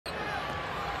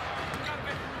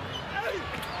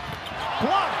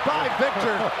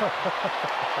Victor. There's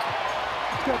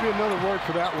got to be another word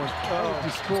for that one.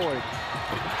 Destroyed.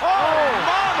 Oh,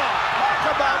 mama!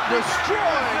 Talk about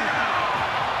destroying.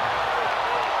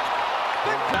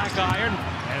 Back iron,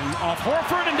 and off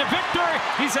Horford into Victor.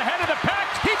 He's ahead of the pack.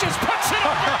 He just puts it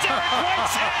over Derek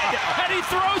White's head, and he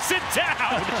throws it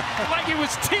down like he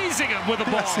was teasing him with a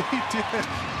ball. Yes, he did.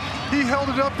 He held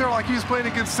it up there like he was playing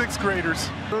against sixth graders.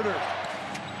 Pinned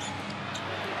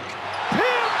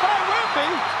by Wemby.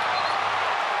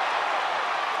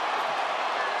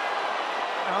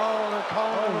 Oh, they're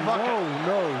calling him a bucket.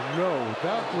 No.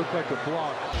 That looked like a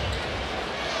block.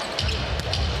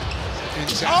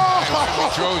 Inside, he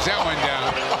throws that one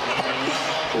down.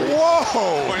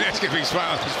 Whoa! Boy, that's gonna be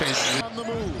smiling on his face. On the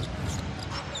move.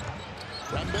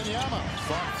 Wembanyama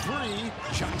from three.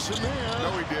 Johnson there.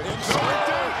 No, he didn't.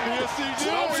 Yes, he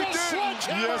did. No, he did.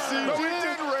 Yes, he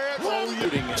did.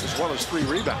 Rand. As well as 3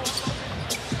 rebounds.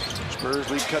 Spurs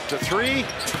lead cut to 3.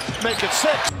 Make it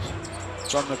 6.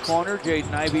 From the corner,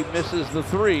 Jaden Ivey misses the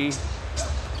 3.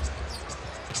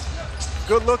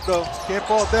 Good look, though. Can't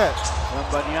fault that.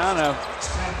 Wembanyama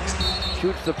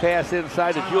shoots the pass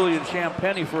inside to Julian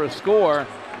Champagnie for a score.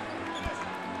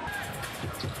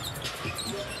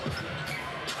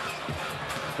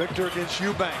 Victor against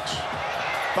Eubanks.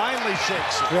 Finally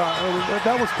shakes it. Yeah,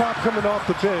 that was Pop coming off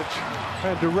the bench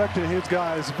and directing his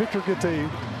guys. Victor gets a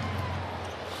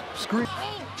screen.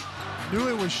 Knew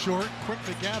it was short.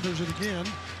 Quickly gathers it again.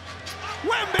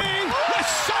 Wemby!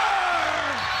 Yes, sir!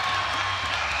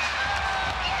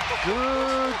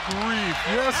 Good grief.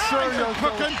 Yes, sir. Young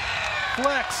cooking.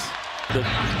 Flex. The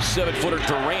 7-footer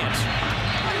Durant.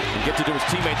 And get to his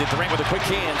teammate. Durant with the quick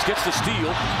hands gets the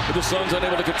steal, but the Suns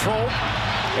unable to control.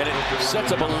 And it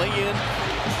sets up a lay-in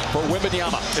for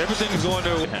Wembanyama. Everything's going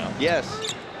to.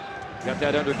 Yes. Got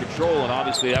that under control, and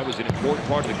obviously that was an important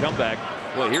part of the comeback.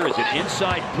 Well, here is an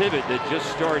inside pivot that just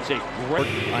starts a great.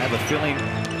 I have a feeling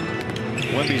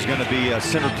Wemby's going to be a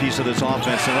centerpiece of this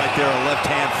offense, and right there, a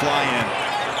left-hand fly-in.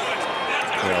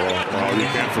 Yeah, well, you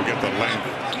can't forget the length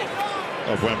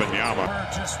of Wembanyama.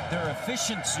 Just their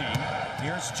efficiency.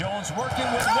 Here's Jones working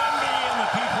with Wemby, and the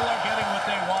people are getting what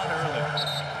they want early.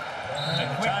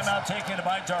 Timeout taken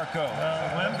by Darko.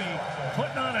 Wemby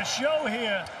putting on a show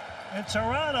here in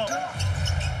Toronto.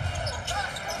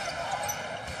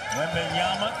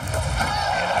 Wembanyama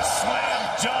and a slam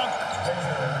dunk.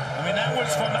 I mean, that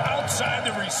was from outside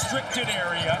the restricted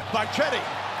area. By Chetty.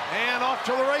 And off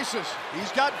to the races.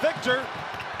 He's got Victor.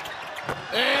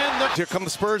 And here come the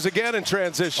Spurs again in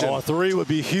transition. Oh, a 3 would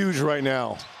be huge right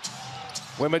now.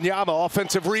 Wembanyama,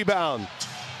 offensive rebound.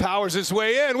 Powers his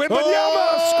way in.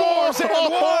 Wembanyama scores and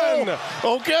 1.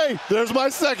 Okay, there's my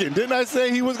second. Didn't I say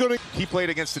he was going to? He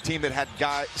played against a team that had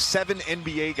 7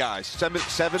 NBA guys,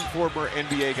 seven former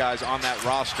NBA guys on that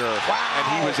roster, and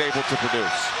he was able to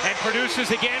produce. And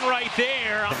produces again right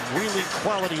there. Really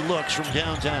quality looks from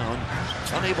downtown.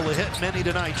 Unable to hit many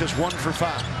tonight, just 1 for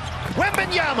 5.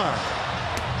 Wembanyama!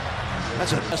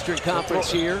 That's a Western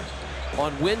Conference here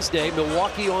on Wednesday,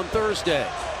 Milwaukee on Thursday.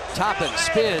 Toppin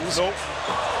spins. Nope.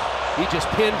 He just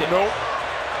pinned it. Nope.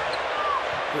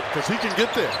 Because he can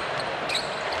get there.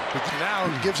 Now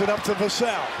he gives it up to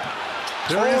Vassell.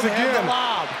 There he is again.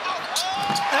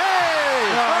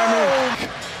 Hey!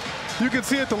 You can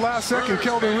see at the last second,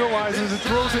 Keldon realizes it,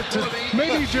 throws it to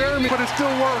maybe Jeremy, but it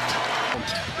still worked.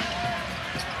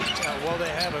 Well, they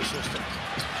have a system.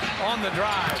 On the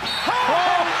drive.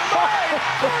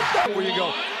 Where you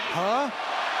go? Huh?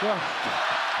 Yeah.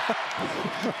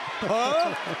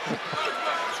 Huh?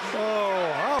 Oh,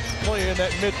 I'm playing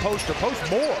that mid-post or post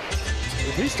more.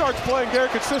 If he starts playing there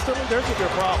consistently, there's a big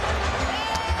problem.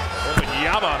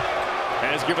 Wembanyama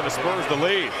has given the Spurs the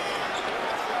lead.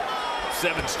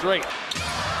 7 straight.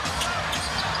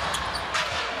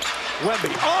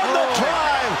 Wemby on the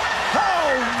drive.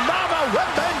 Oh, mama,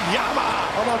 Wembanyama.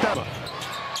 How about that?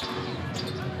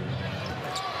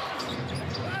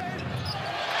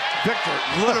 Victor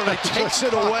literally takes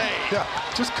it away. Yeah,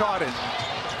 just caught it.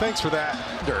 Thanks for that.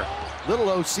 Little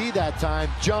OC that time.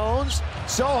 Jones,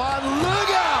 Sohan, look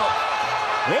out!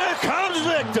 Here comes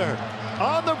Victor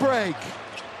on the break.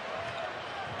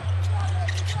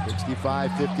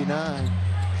 65-59.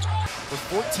 Was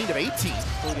 14 of 18,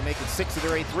 including making 6 of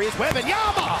their 8 threes.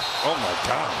 Wembanyama! Oh my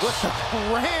gosh. With the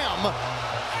ram.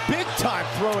 Big time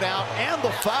thrown out and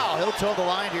the foul. He'll toe the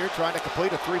line here, trying to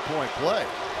complete a 3-point play.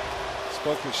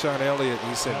 Spoke with Sean Elliott and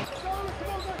he said,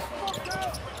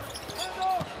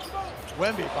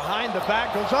 Wemby behind the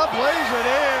back, goes up, lays it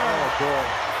in. Oh boy.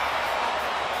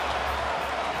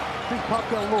 think Pop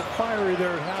got a little fiery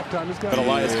there at halftime. But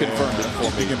Elias confirmed it for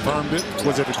me. He confirmed it.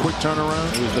 Was it a quick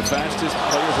turnaround? It was the fastest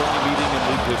players-only meeting in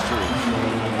league history.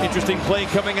 Interesting play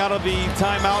coming out of the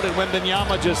timeout, and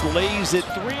Wembanyama just lays it.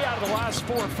 3 out of the last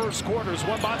 4 first quarters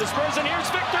won by the Spurs, and here's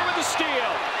Victor with the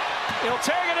steal. He'll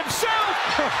tag it himself,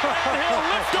 and he'll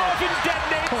lift off and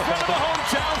detonate in front of the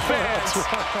hometown fans.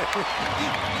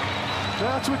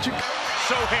 That's what you...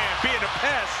 Sohan being a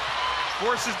pest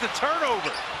forces the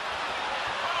turnover.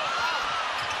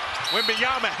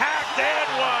 Wembanyama hacked and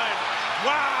one.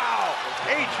 Wow!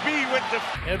 HB with the...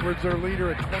 Edwards, their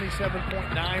leader, at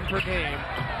 27.9 per game.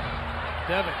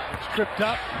 Devin, it's tripped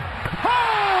up.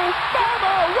 Oh,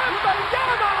 Mama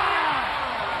Wembanyama!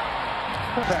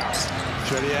 Pass.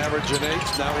 Chetty averaging 8,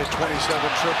 now with 27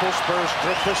 triples. Spurs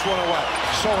drip this one away.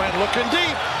 Sohan looking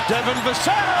deep. Devin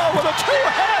Vassell with a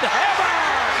two-head hammer!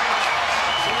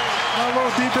 A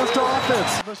little defense to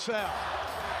offense. Vassell.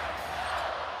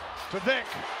 To Vic.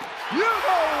 You know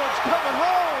what's coming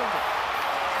home!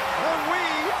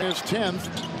 His 10th,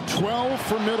 12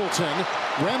 for Middleton.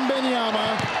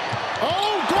 Wembanyama.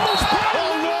 Oh, goes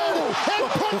down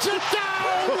and puts it down!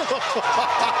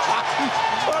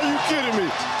 Are you kidding me?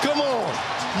 Come on.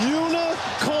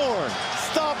 Unicorn.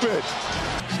 Stop it.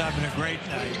 He's having a great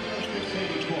night.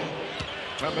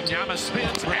 Wembanyama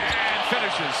spins and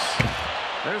finishes.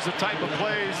 There's the type of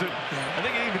plays that I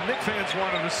think even Knicks fans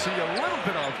wanted to see a little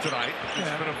bit of tonight. It's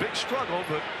been a big struggle,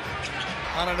 but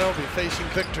I don't know if he's facing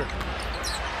Victor.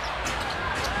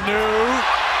 No.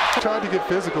 Tried to get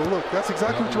physical. Look, that's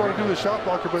exactly what you want to do with a shot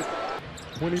blocker, but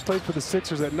when he played for the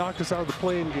Sixers, that knocked us out of the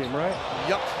play-in game, right?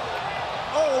 Yep.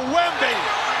 Oh, Wemby!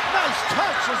 Nice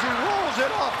touch as he rolls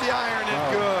it off the iron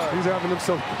and good. He's having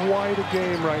himself quite a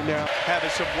game right now. having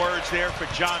some words there for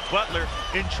John Butler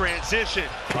in transition.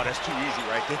 Oh, that's too easy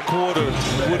right there. Quarter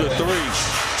with a 3.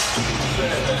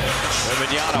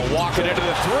 Wembanyama walking into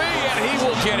the 3, and he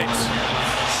will get it.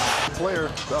 Player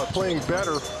playing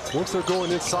better once they're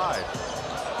going inside.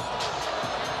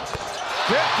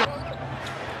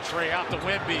 Trey out to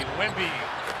Wemby. Wemby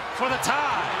for the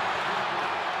tie.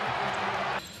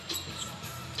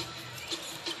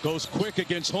 Goes quick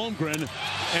against Holmgren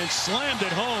and slammed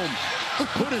it home.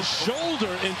 Put his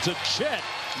shoulder into Chet.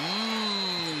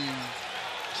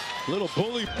 Little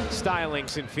bully.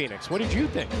 Stylings in Phoenix. What did you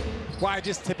think? Well, I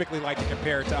just typically like to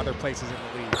compare it to other places in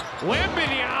the league.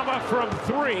 Wembanyama from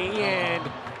 3 and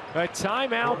a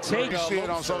timeout taken. You see it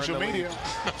on social media.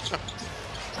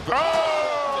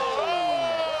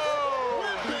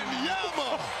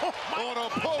 On a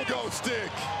pogo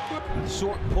stick.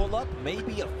 Short pull-up,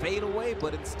 maybe a fadeaway,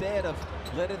 but instead of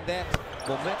letting that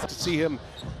momentum. To see him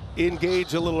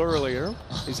engage a little earlier.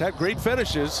 He's had great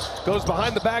finishes. Goes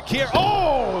behind the back here.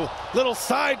 Oh! Little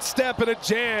sidestep and a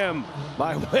jam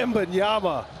by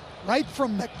Wembanyama. Right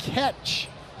from the catch.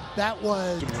 That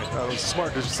was a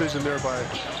smart decision there by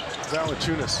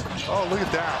Valanciunas. Oh, look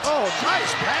at that. Oh,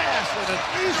 nice pass and an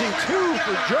easy 2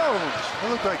 for Jones. It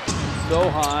looked like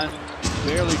Sohan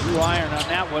barely drew iron on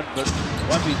that one, but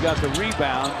Wemby's got the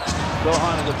rebound.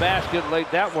 Sohan in the basket, laid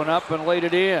that one up and laid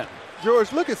it in.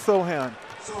 George, look at Sohan.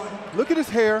 Look at his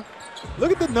hair.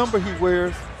 Look at the number he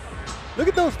wears. Look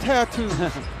at those tattoos.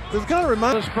 It's got to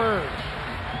remind the Spurs.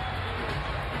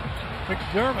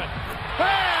 McDermott.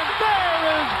 And there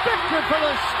is Victor for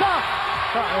the stop.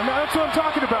 And that's what I'm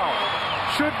talking about.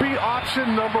 Should be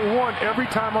option number 1 every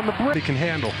time on the blitz. He can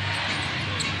handle.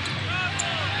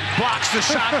 Blocks the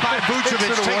shot by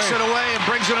Vucevic, takes it away and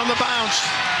brings it on the bounce.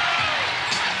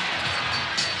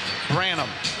 Branham,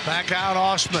 back out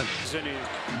Osman. It's a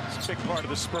big part of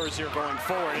the Spurs here going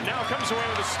forward, and now comes away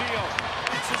with a steal.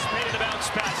 Anticipated a bounce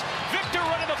pass. Victor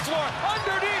running the floor,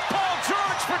 underneath Paul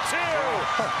George for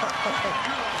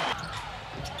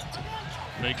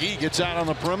 2. McGee gets out on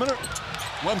the perimeter.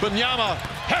 Wembanyama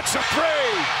hits a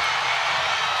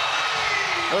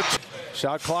 3.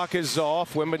 Shot clock is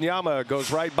off. Wembanyama goes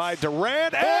right by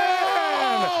Durant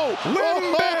and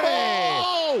Wemby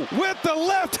with the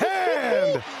left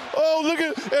hand. Oh, look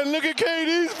at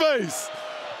KD's face.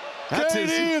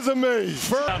 KD is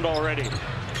amazed. Already. He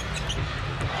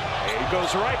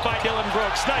goes right by Dylan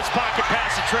Brooks. Nice pocket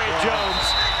pass to Trey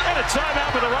Jones. And a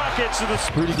timeout for the Rockets.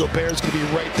 Rudy Gobert's going to be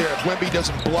right there. If Wemby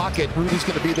doesn't block it, Rudy's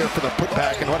going to be there for the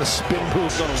putback. And what a spin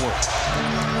move's going to work.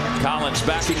 Collins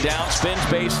backing down, spins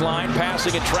baseline,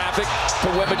 passing in traffic to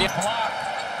Wembanyama.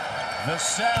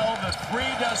 Vassell, the 3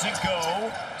 doesn't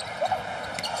go.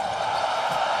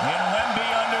 And Wemby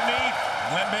underneath.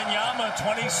 Wembanyama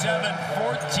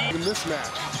 27-14. In this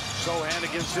match. Sohan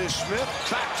against Ish Smith.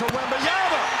 Back to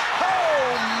Wembanyama.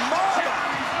 Oh, mama!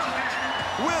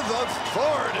 With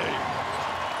authority.